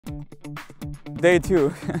Day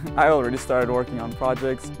 2, I already started working on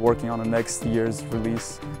projects, working on the next year's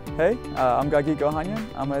release. Hey, I'm Gagi Gohanyan.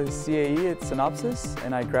 I'm a CAE at Synopsys,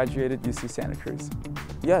 and I graduated UC Santa Cruz.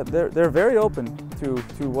 Yeah, they're very open to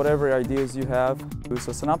whatever ideas you have.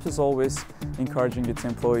 So Synopsys is always encouraging its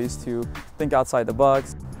employees to think outside the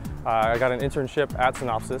box. I got an internship at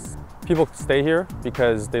Synopsys. People stay here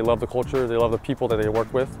because they love the culture, they love the people that they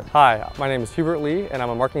work with. Hi, my name is Hubert Lee, and I'm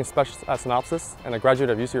a marketing specialist at Synopsys and a graduate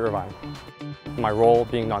of UC Irvine. My role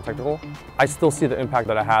being non-technical, I still see the impact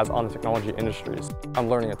that it has on the technology industries. I'm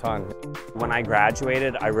learning a ton. When I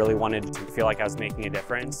graduated, I really wanted to feel like I was making a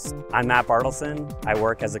difference. I'm Matt Bartleson. I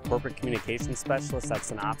work as a corporate communications specialist at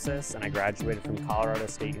Synopsys, and I graduated from Colorado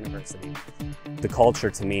State University. The culture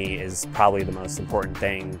to me is probably the most important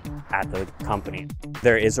thing at the company.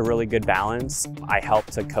 There is a really good balance. I help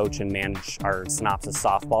to coach and manage our Synopsys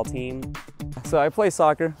softball team. So I play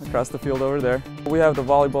soccer across the field over there. We have the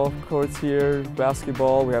volleyball courts here,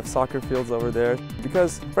 basketball, we have soccer fields over there.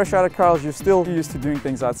 Because fresh out of college, you're still used to doing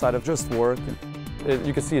things outside of just work.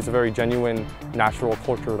 You can see it's a very genuine, natural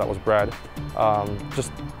culture that was bred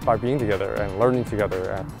just by being together and learning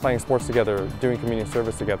together and playing sports together, doing community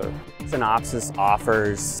service together. Synopsys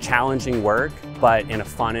offers challenging work, but in a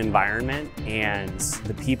fun environment, and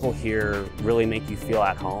the people here really make you feel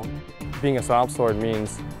at home. Being a Synopsoid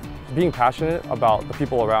means being passionate about the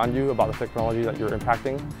people around you, about the technology that you're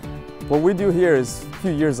impacting. What we do here is a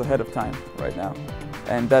few years ahead of time right now,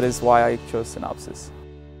 and that is why I chose Synopsys.